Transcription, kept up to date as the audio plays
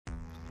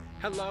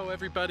Hello,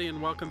 everybody, and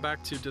welcome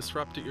back to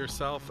Disrupt It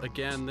Yourself.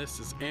 Again,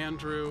 this is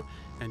Andrew,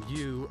 and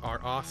you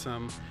are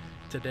awesome.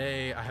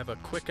 Today, I have a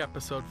quick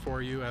episode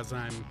for you as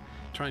I'm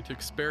trying to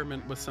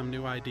experiment with some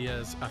new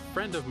ideas. A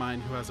friend of mine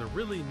who has a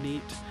really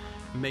neat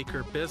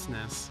maker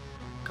business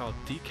called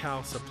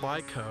Decal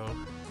Supply Co.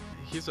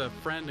 He's a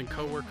friend and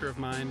coworker of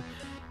mine.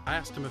 I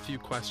asked him a few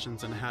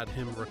questions and had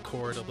him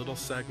record a little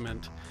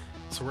segment.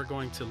 So we're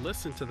going to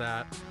listen to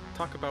that,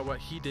 talk about what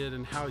he did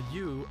and how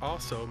you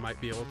also might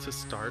be able to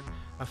start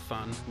a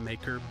fun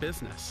maker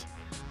business.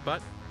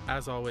 But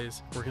as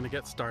always, we're going to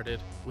get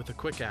started with a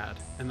quick ad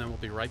and then we'll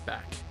be right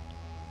back.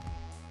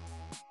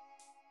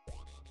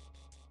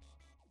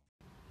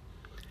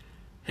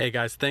 Hey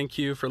guys, thank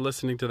you for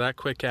listening to that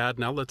quick ad.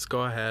 Now let's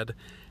go ahead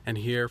and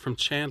hear from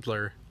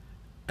Chandler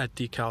at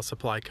Decal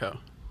Supply Co.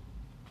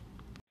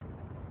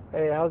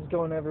 Hey, how's it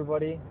going,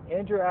 everybody?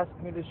 Andrew asked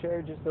me to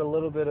share just a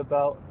little bit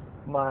about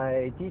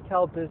my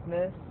decal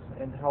business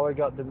and how I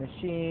got the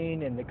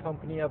machine and the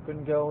company up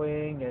and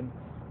going, and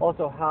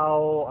also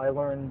how I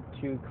learned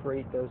to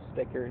create those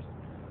stickers.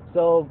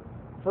 So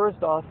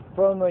first off,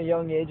 from a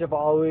young age, I've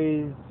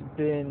always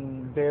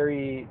been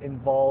very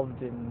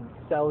involved in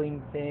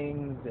selling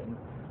things,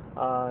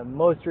 and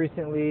most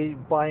recently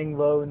buying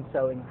low and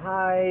selling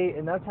high,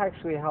 and that's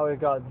actually how I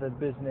got the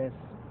business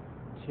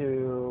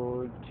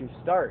to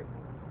start.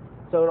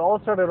 So it all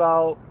started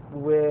out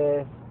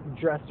with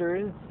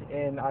dressers,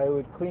 and I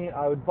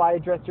would buy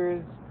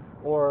dressers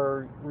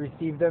or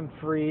receive them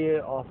free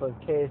off of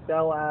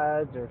KSL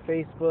ads or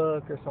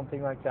Facebook or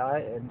something like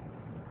that, and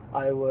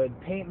I would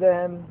paint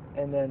them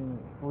and then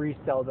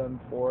resell them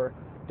for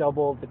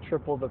double to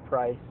triple the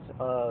price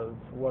of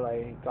what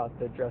I got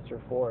the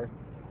dresser for.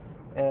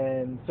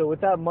 And so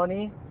with that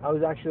money, I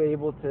was actually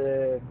able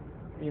to,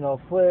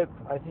 flip,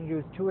 I think it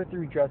was 2 or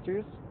 3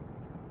 dressers,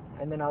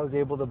 and then I was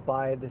able to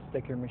buy the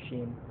sticker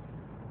machine.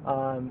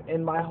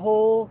 And my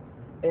whole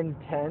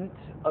intent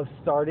of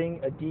starting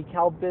a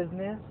decal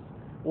business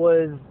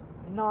was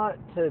not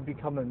to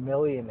become a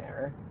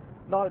millionaire,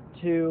 not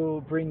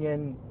to bring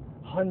in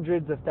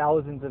hundreds of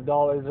thousands of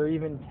dollars or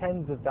even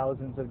tens of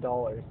thousands of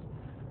dollars.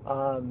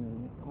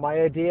 My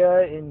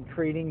idea in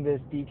creating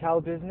this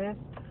decal business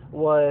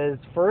was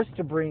first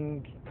to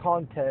bring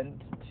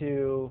content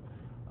to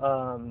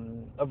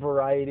a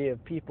variety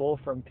of people,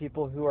 from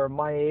people who are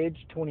my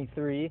age,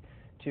 23,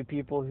 to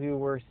people who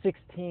were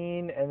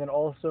 16, and then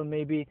also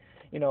maybe,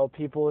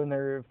 people in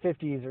their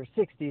 50s or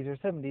 60s or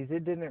 70s.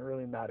 It didn't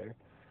really matter.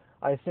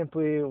 I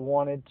simply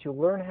wanted to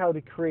learn how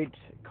to create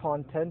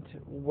content,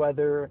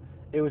 whether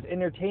it was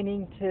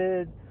entertaining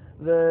to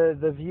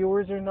the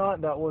viewers or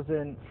not. That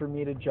wasn't for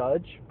me to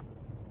judge,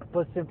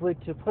 but simply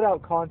to put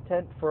out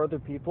content for other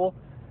people,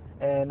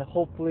 and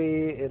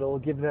hopefully it'll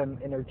give them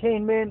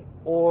entertainment,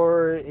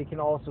 or it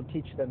can also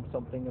teach them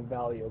something of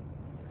value.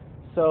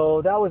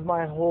 So that was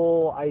my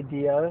whole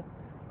idea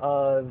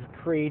of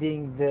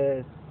creating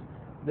this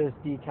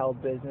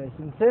decal business.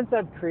 And since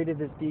I've created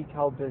this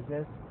decal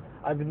business,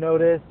 I've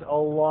noticed a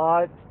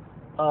lot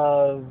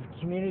of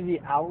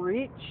community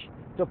outreach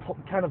to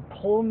kind of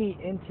pull me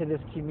into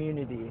this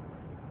community,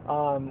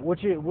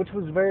 which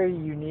was very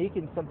unique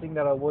and something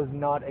that I was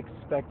not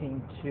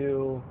expecting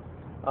to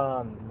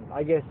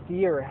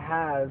see or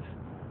have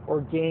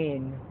or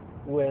gain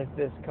with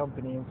this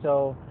company. And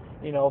so,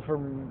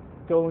 from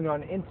going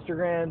on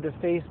Instagram to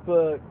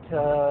Facebook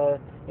to,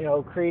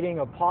 creating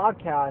a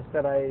podcast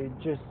that I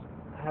just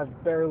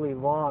have barely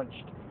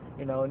launched,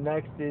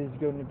 next is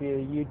going to be a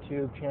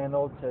YouTube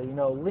channel to,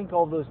 link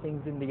all those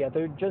things in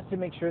together just to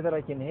make sure that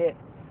I can hit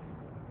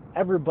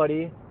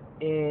everybody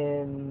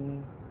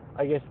in,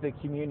 the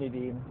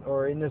community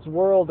or in this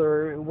world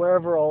or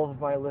wherever all of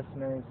my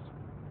listeners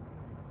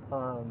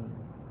are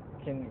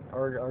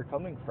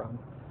coming from.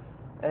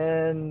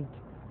 And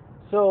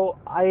so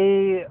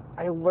I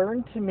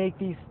learned to make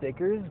these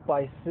stickers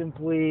by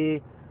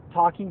simply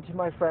talking to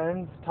my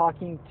friends,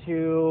 talking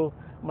to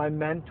my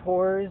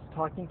mentors,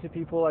 talking to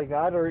people like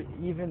that, or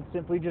even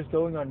simply just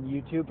going on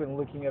YouTube and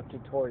looking up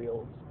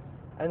tutorials.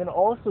 And then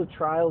also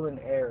trial and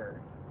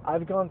error.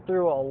 I've gone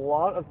through a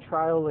lot of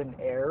trial and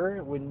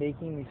error when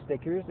making these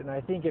stickers, and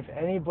I think if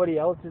anybody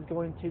else is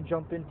going to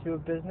jump into a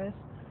business,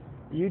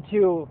 you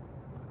two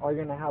are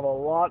going to have a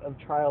lot of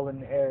trial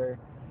and error.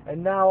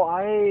 And now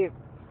I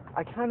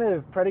kind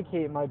of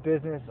predicate my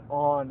business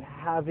on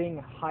having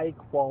high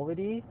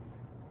quality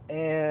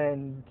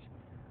and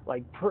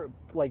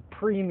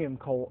premium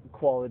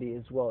quality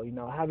as well,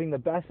 having the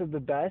best of the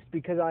best,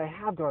 because I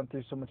have gone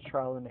through so much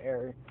trial and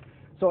error.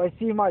 So I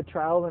see my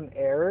trial and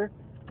error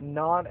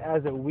not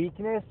as a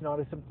weakness, not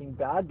as something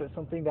bad, but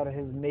something that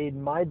has made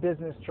my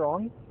business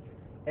strong,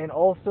 and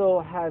also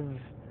have,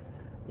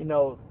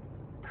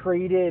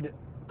 created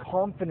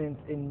confidence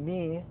in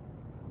me,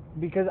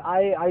 because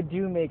I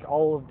do make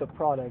all of the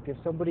product. If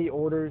somebody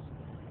orders,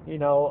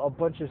 a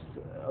bunch of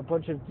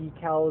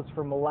decals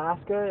from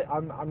Alaska,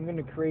 I'm going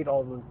to create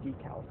all those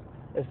decals.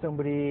 If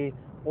somebody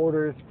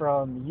orders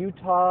from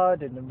Utah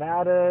to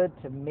Nevada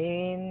to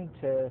Maine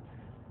to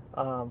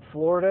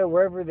Florida,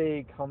 wherever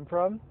they come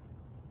from,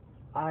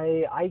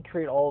 I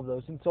create all of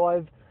those. And so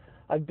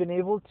I've been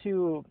able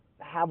to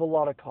have a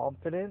lot of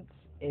confidence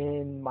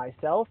in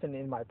myself and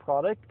in my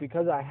product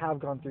because I have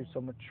gone through so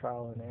much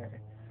trial and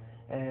error.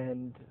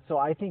 And so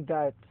I think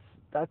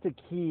that's a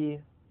key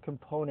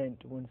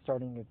component when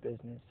starting a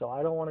business. So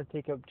I don't want to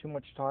take up too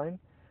much time,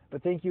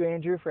 but thank you,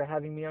 Andrew, for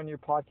having me on your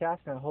podcast,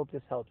 and I hope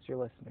this helps your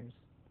listeners.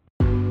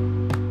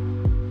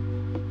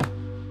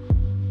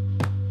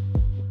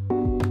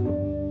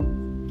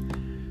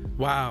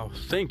 Wow,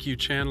 thank you,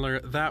 Chandler.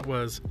 That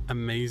was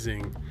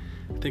amazing.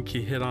 I think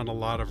he hit on a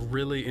lot of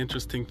really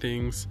interesting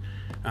things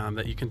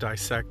that you can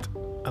dissect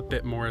a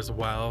bit more as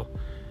well.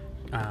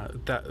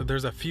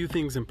 There's a few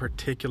things in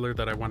particular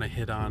that I want to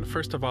hit on.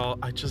 First of all,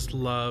 I just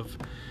love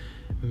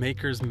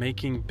makers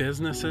making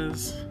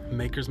businesses,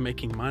 makers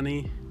making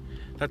money.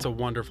 That's a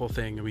wonderful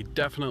thing, and we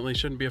definitely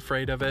shouldn't be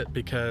afraid of it,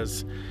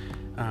 because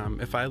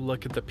if I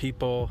look at the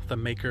people, the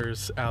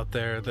makers out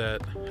there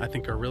that I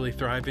think are really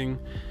thriving,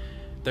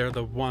 they're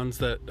the ones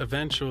that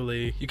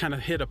eventually you kind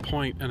of hit a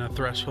point and a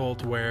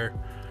threshold where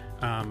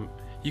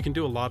you can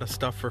do a lot of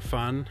stuff for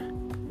fun,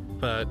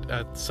 but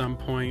at some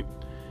point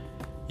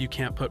you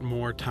can't put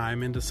more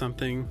time into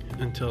something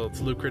until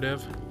it's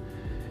lucrative.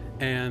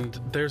 And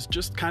there's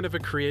just kind of a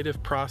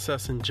creative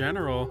process in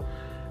general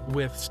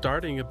with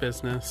starting a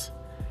business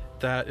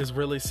that is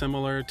really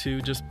similar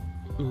to just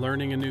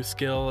learning a new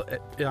skill.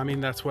 I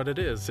mean, that's what it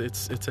is.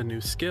 It's a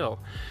new skill.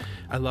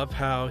 I love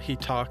how he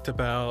talked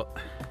about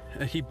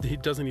he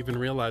doesn't even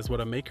realize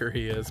what a maker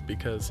he is,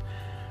 because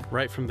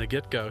right from the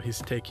get-go he's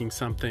taking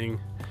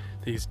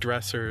these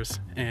dressers,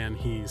 and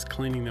he's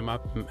cleaning them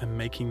up and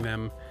making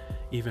them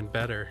even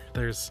better.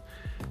 There's,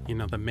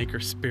 the maker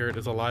spirit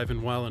is alive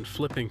and well and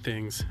flipping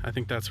things. I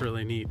think that's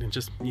really neat, and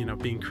just,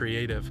 being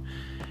creative.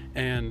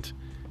 And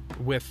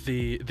with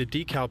the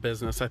decal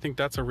business, I think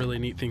that's a really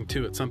neat thing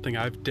too. It's something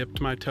I've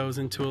dipped my toes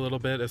into a little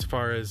bit, as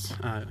far as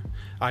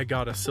I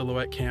got a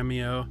Silhouette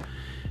Cameo,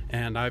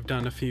 and I've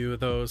done a few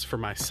of those for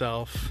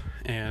myself,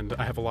 and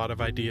I have a lot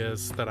of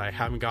ideas that I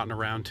haven't gotten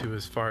around to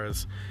as far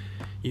as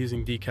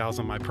using decals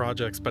on my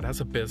projects. But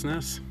as a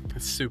business,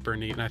 it's super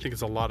neat, and I think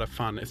it's a lot of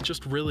fun. It's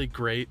just really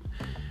great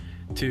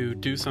to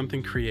do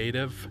something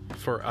creative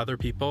for other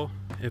people.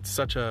 It's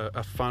such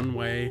a fun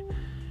way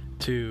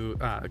to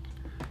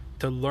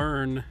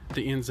learn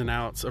the ins and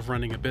outs of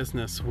running a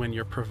business when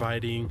you're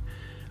providing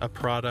a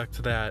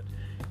product that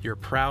you're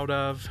proud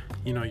of.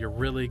 You're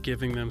really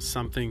giving them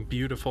something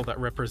beautiful that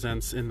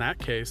represents, in that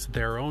case,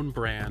 their own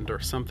brand or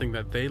something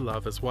that they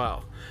love as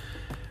well.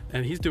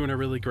 And he's doing a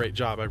really great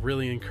job. I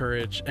really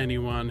encourage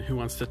anyone who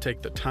wants to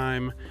take the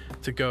time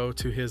to go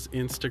to his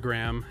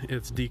Instagram.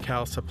 It's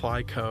Decal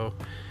Supply Co.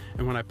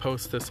 And when I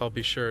post this, I'll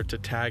be sure to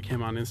tag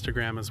him on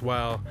Instagram as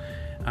well.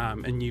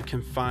 And you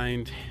can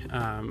find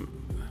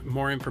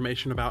more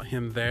information about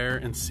him there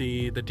and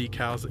see the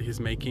decals that he's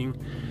making.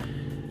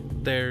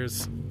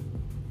 There's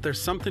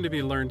something to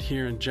be learned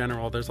here in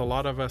general. There's a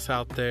lot of us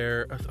out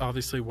there.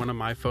 Obviously, one of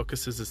my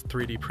focuses is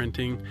 3D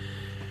printing.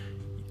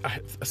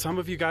 Some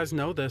of you guys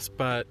know this,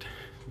 but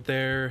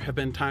there have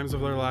been times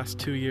over the last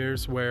 2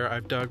 years where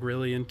I've dug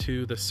really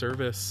into the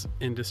service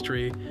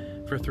industry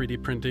for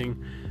 3D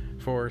printing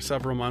for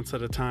several months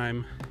at a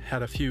time.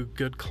 Had a few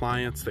good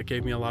clients that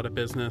gave me a lot of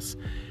business,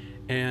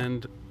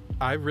 and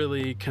I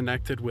really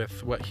connected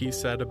with what he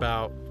said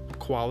about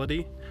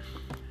quality.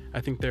 I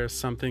think there's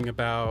something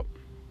about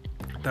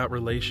that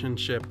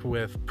relationship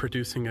with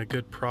producing a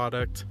good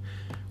product.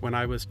 When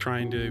I was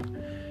trying to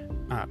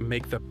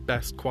make the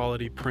best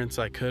quality prints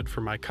I could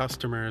for my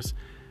customers,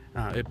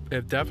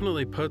 it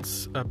definitely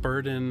puts a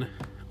burden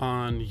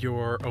on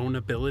your own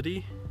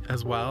ability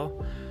as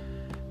well,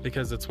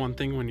 because it's one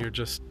thing when you're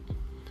just,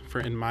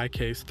 in my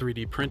case,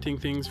 3D printing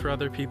things for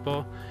other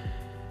people.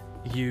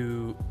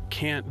 You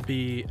can't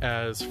be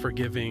as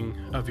forgiving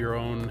of your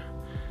own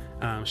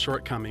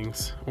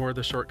shortcomings or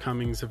the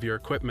shortcomings of your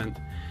equipment.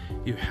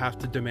 You have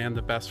to demand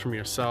the best from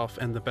yourself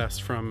and the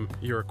best from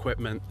your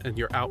equipment, and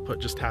your output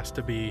just has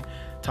to be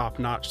top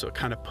notch. So it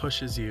kind of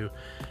pushes you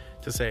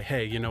to say,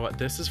 hey, you know what,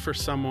 this is for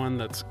someone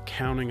that's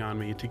counting on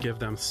me to give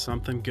them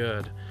something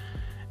good.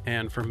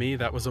 And for me,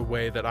 that was a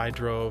way that I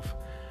drove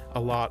a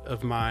lot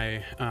of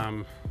my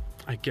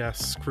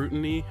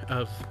scrutiny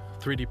of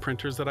 3D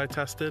printers that I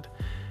tested.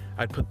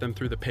 I'd put them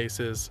through the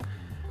paces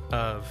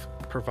of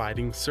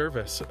providing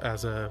service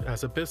as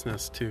a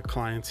business to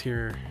clients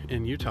here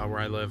in Utah where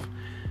I live.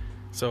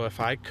 So if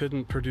I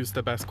couldn't produce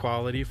the best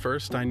quality,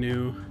 first I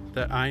knew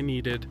that I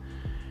needed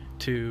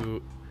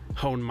to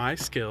hone my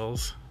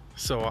skills,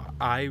 so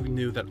I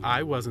knew that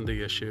I wasn't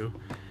the issue.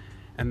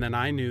 And then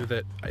I knew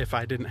that if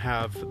I didn't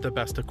have the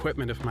best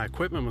equipment, if my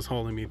equipment was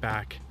holding me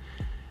back,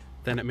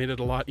 then it made it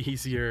a lot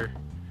easier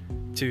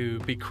to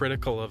be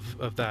critical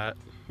of that,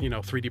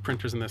 3D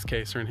printers in this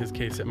case, or in his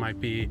case it might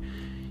be,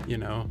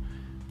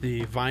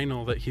 the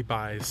vinyl that he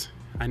buys.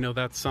 I know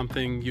that's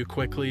something you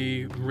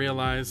quickly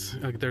realize,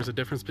 there's a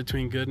difference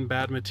between good and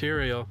bad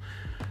material.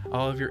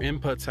 All of your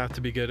inputs have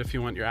to be good if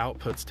you want your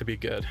outputs to be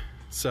good.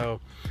 So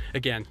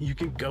again, you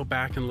can go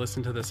back and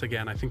listen to this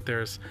again. I think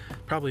there's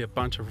probably a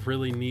bunch of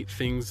really neat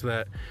things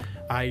that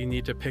I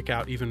need to pick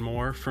out even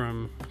more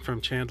from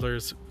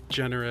Chandler's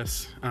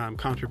generous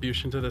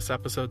contribution to this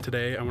episode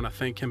today. I want to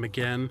thank him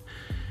again.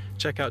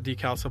 Check out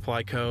Decal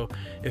Supply Co.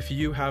 If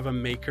you have a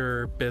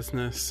maker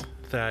business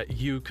that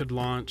you could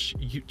launch,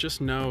 you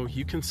just know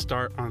you can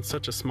start on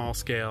such a small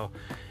scale.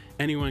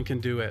 Anyone can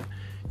do it.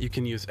 You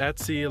can use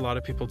Etsy. A lot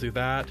of people do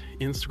that.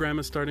 Instagram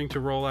is starting to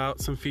roll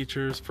out some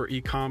features for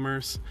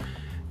e-commerce.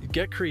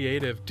 Get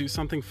creative. Do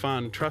something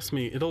fun. Trust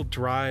me, it'll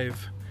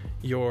drive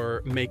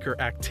your maker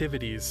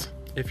activities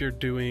if you're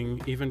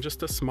doing even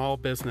just a small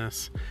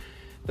business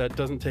that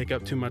doesn't take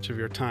up too much of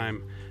your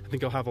time. I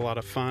think you'll have a lot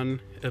of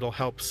fun. It'll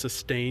help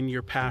sustain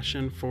your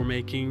passion for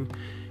making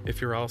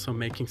if you're also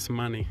making some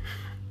money.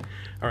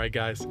 All right,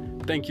 guys,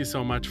 thank you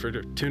so much for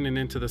tuning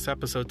into this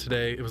episode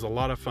today. It was a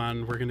lot of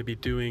fun. We're going to be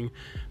doing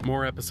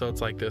more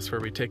episodes like this where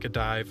we take a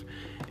dive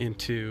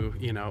into,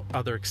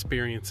 other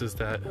experiences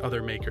that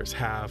other makers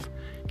have.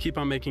 Keep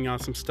on making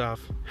awesome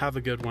stuff. Have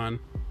a good one,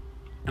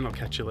 and I'll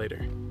catch you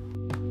later.